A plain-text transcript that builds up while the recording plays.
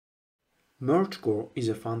MergeGo is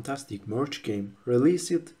a fantastic merge game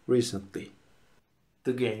released recently.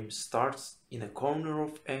 The game starts in a corner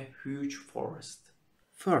of a huge forest.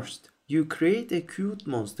 First, you create a cute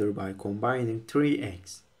monster by combining 3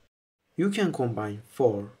 eggs. You can combine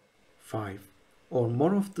 4, 5, or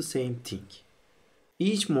more of the same thing.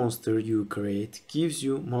 Each monster you create gives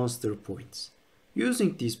you monster points.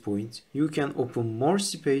 Using these points, you can open more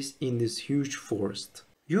space in this huge forest.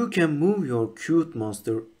 You can move your cute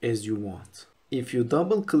monster as you want. If you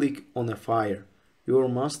double click on a fire, your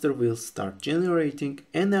monster will start generating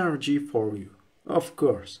energy for you. Of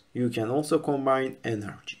course, you can also combine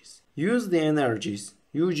energies. Use the energies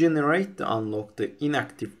you generate to unlock the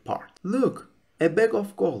inactive part. Look, a bag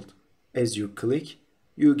of gold. As you click,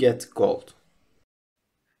 you get gold.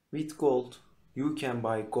 With gold, you can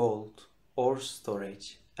buy gold, ore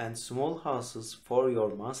storage, and small houses for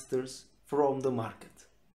your monsters from the market.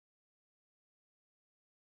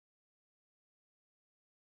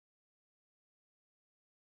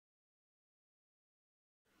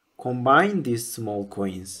 Combine these small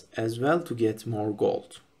coins as well to get more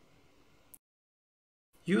gold.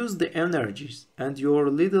 Use the energies and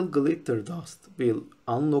your little glitter dust will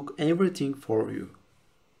unlock everything for you.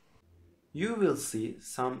 You will see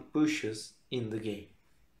some bushes in the game.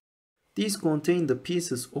 These contain the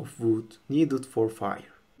pieces of wood needed for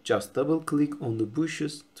fire. Just double click on the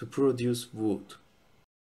bushes to produce wood.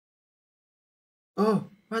 Oh,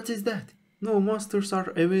 what is that? No monsters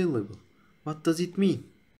are available. What does it mean?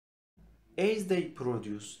 As they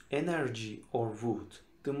produce energy or wood,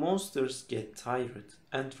 the monsters get tired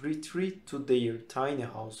and retreat to their tiny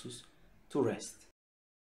houses to rest.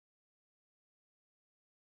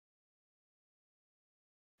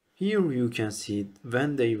 Here you can see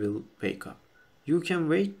when they will wake up. You can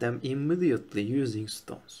wake them immediately using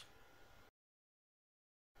stones.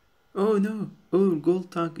 Oh no, our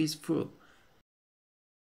gold tank is full.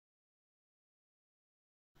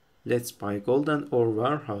 Let's buy golden ore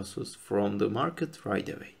warehouses from the market right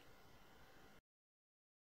away.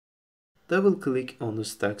 Double click on the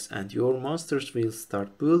stacks and your monsters will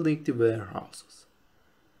start building the warehouses.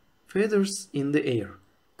 Feathers in the air.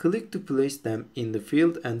 Click to place them in the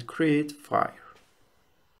field and create fire.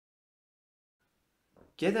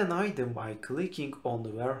 Get an item by clicking on the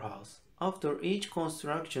warehouse after each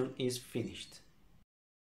construction is finished.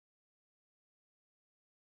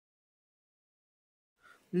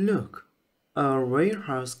 Look, our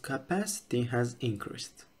warehouse capacity has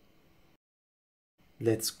increased.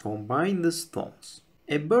 Let's combine the stones.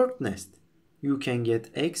 A bird nest. You can get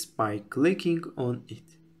eggs by clicking on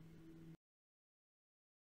it.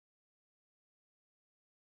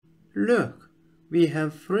 Look, we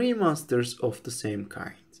have 3 monsters of the same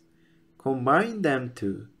kind. Combine them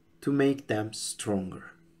two to make them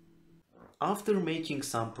stronger. After making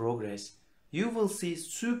some progress, you will see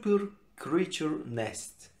super creature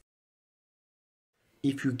nest.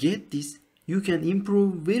 If you get this, you can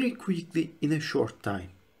improve very quickly in a short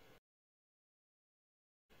time.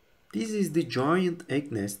 This is the giant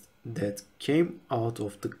egg nest that came out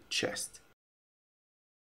of the chest.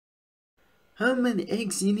 How many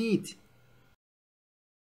eggs in it?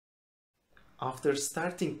 After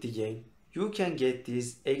starting the game, you can get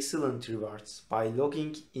these excellent rewards by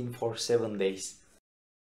logging in for 7 days.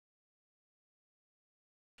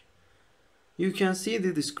 You can see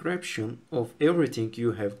the description of everything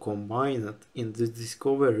you have combined in the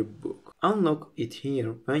discovery book. Unlock it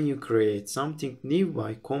here when you create something new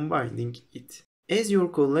by combining it. As your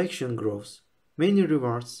collection grows, many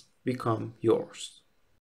rewards become yours.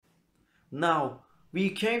 Now,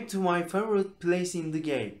 we came to my favorite place in the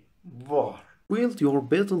game, war. Build your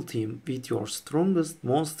battle team with your strongest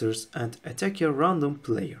monsters and attack a random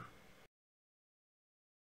player.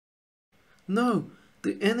 No,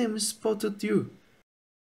 the enemy spotted you.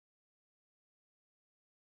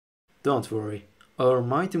 Don't worry, our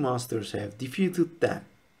mighty monsters have defeated them.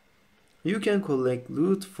 You can collect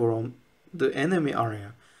loot from the enemy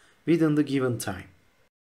area within the given time.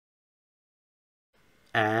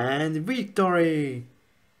 And victory!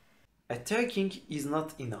 Attacking is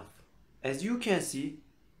not enough. As you can see,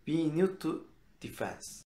 we need to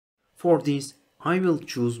defense. For this, I will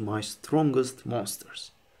choose my strongest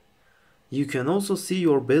monsters. You can also see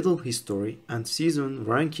your battle history and season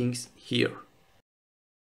rankings here.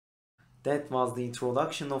 That was the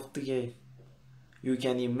introduction of the game. You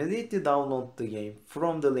can immediately download the game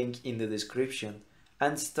from the link in the description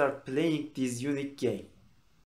and start playing this unique game.